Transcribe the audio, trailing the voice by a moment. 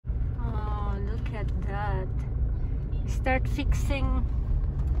at that. Start fixing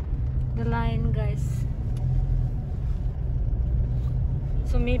the line, guys.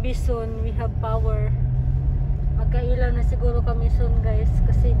 So maybe soon we have power. Magkailan na siguro kami soon, guys,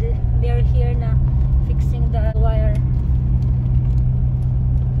 kasi they are here na fixing the wire.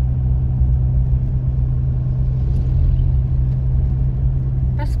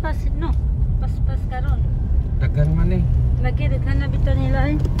 Paspas, no? Paspas karon. Dagan man eh. Lagi daghan na bitaw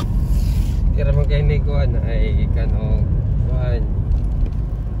nila eh. Kira man kay ni kuan ay kano kuan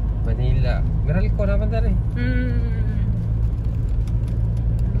Manila. Meral ko naman dali.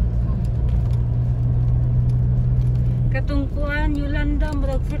 Katungkuan Yolanda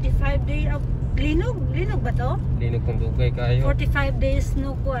murag 45 days of linog ba to? Linog kung dugay kayo. 45 days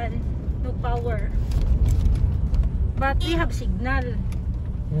no kuan, no power. But we have signal.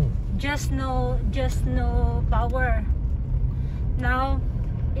 Just no power. Now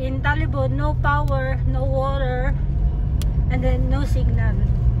in Talibod, no power, no water, and then no signal.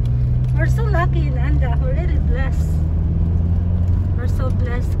 We're so lucky in Anda. We're really blessed. We're so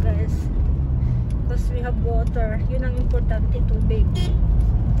blessed, guys. Because we have water. Yun ang importante, tubig.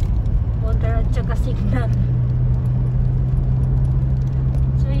 Water at saka signal.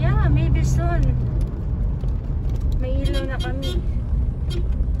 So yeah, maybe soon may ilaw na kami.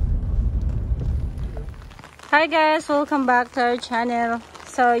 Hi guys, welcome back to our channel.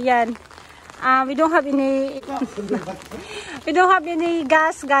 So yan, we don't have any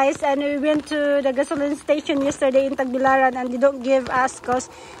gas, guys, and we went to the gasoline station yesterday in Tagbilaran and they don't give us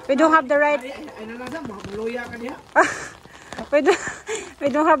because we don't have the right we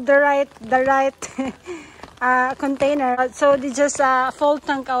don't have the right container, so they just full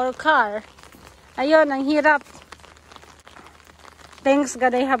tank our car. Ayun, ang hirap. Thanks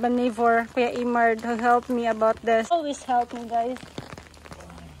God I have a neighbor, Kuya Imard, who helped me about this. Always help me, guys.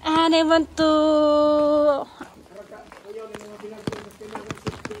 And I want to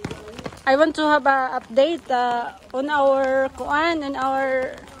have a update on our kuan and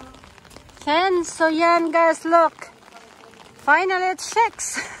our fence. So yan, guys, look. Finally it's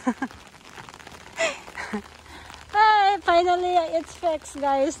fixed. Hi, finally it's fixed,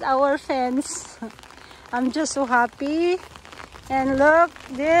 guys, our fence. I'm just so happy. And look,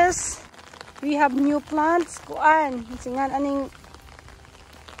 this, we have new plants. Kuan, singan aning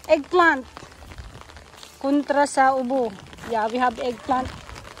eggplant kontra sa ubo. Yeah, we have eggplant.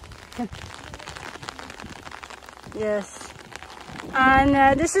 Yes.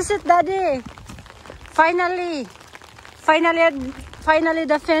 And this is it, Daddy. Finally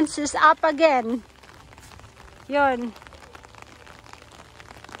the fence is up again. Yon.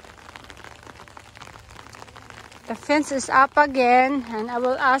 The fence is up again, and I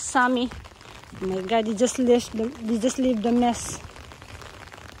will ask Sammy. Oh my God, they just leave the mess.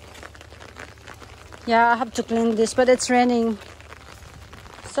 Yeah, I have to clean this, but it's raining.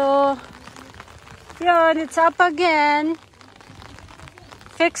 So, yeah, it's up again.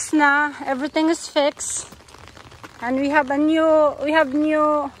 Fixed na. Everything is fixed. And we have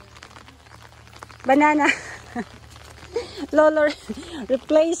new banana. Lolo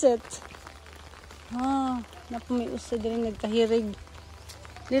replace it. Oh, napumiusa din nagkahirig.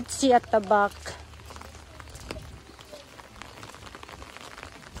 Let's see at the back.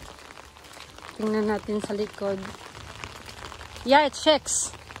 Tingnan natin sa likod. Yeah, it's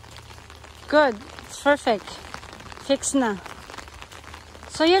fixed. Good. It's perfect. Fixed na.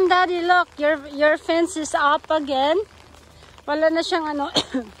 So yun, Daddy, look. Your fence is up again. Wala na siyang ano.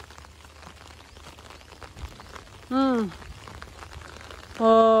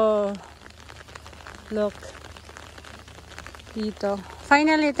 Oh. Look. Dito.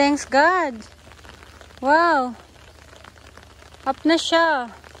 Finally, thanks God. Wow. Up na siya.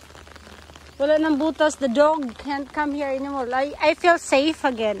 Wala nang butas. The dog can't come here anymore. I feel safe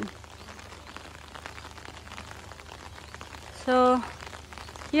again. So,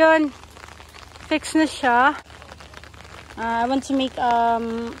 yun. Fix na siya. I want to make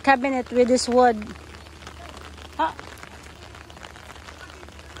cabinet with this wood. Ha?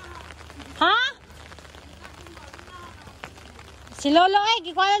 Ha? Si Lolo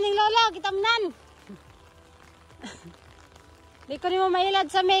gikuha ning Lolo, gitamnan. Di ko nimo mailad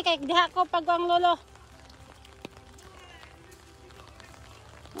sa may kay diha ko pag ang Lolo.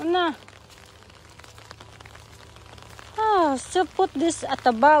 Ano? Oh, so put this at the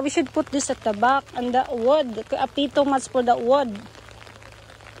back. We should put this at the back and the wood. Apito much for the wood.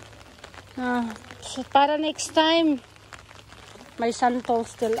 So para next time. My santol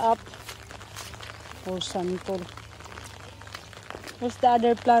still up. Poor santol. Where's the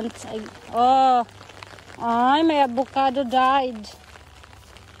other plants? Oh, ay, my avocado died.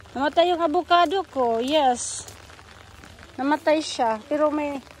 Namatay yung avocado ko. Yes. Namatay siya. Pero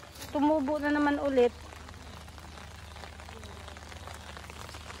may tumubo na naman ulit.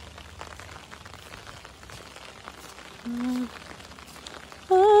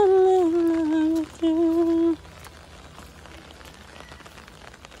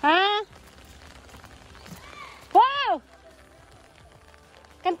 Ha? Wow!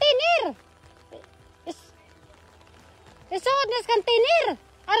 Container! Isuod na sa container!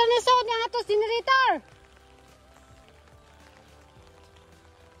 Aron isuod nga ato generator!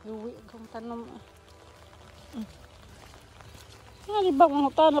 Uwi kong tanong. Hindi ba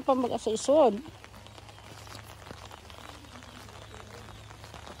mga taon na pa mag-asa isuod?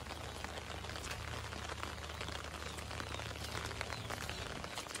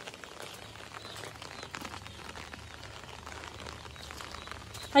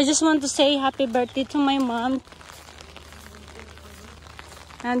 I just want to say happy birthday to my mom.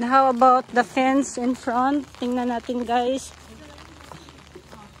 And how about the fence in front? Tingnan natin guys.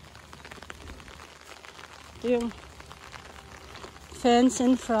 Ito yung fence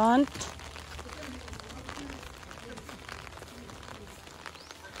in front.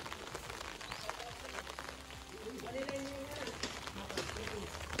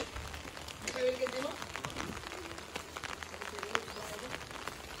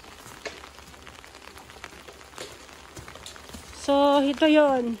 So, ito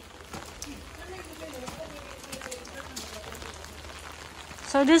yun.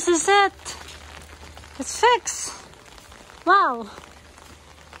 So, this is it. It's fixed. Wow.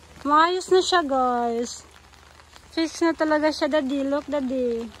 Maayos na siya, guys. Fixed na talaga siya, Daddy. Look,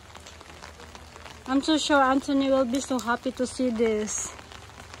 Daddy. I'm so sure Anthony will be so happy to see this.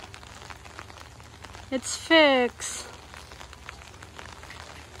 It's fixed.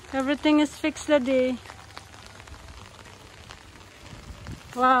 Everything is fixed, Daddy.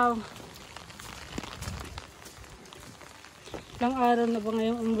 Wow. Ilang araw na ba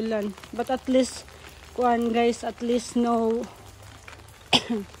ngayong umulan? But at least, kuan guys, at least no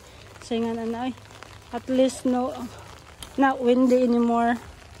sayangan anay. At least no, not windy anymore.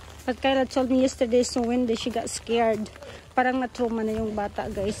 But Kyla told me yesterday so windy, she got scared. Parang na-trauma na yung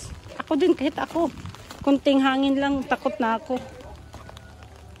bata guys. Ako din, kahit ako. Kunting hangin lang, takot na ako.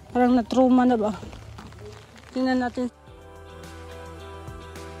 Parang na-trauma na ba? Tingnan natin.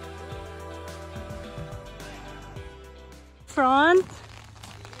 Front.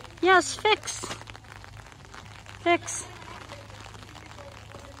 Yes, fix. Fix.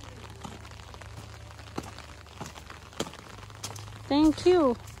 Thank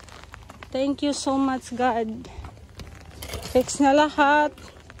you. Thank you so much, God. Fix na lahat.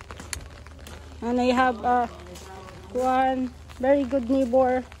 And I have one very good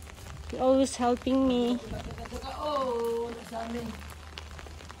neighbor. He always helping me.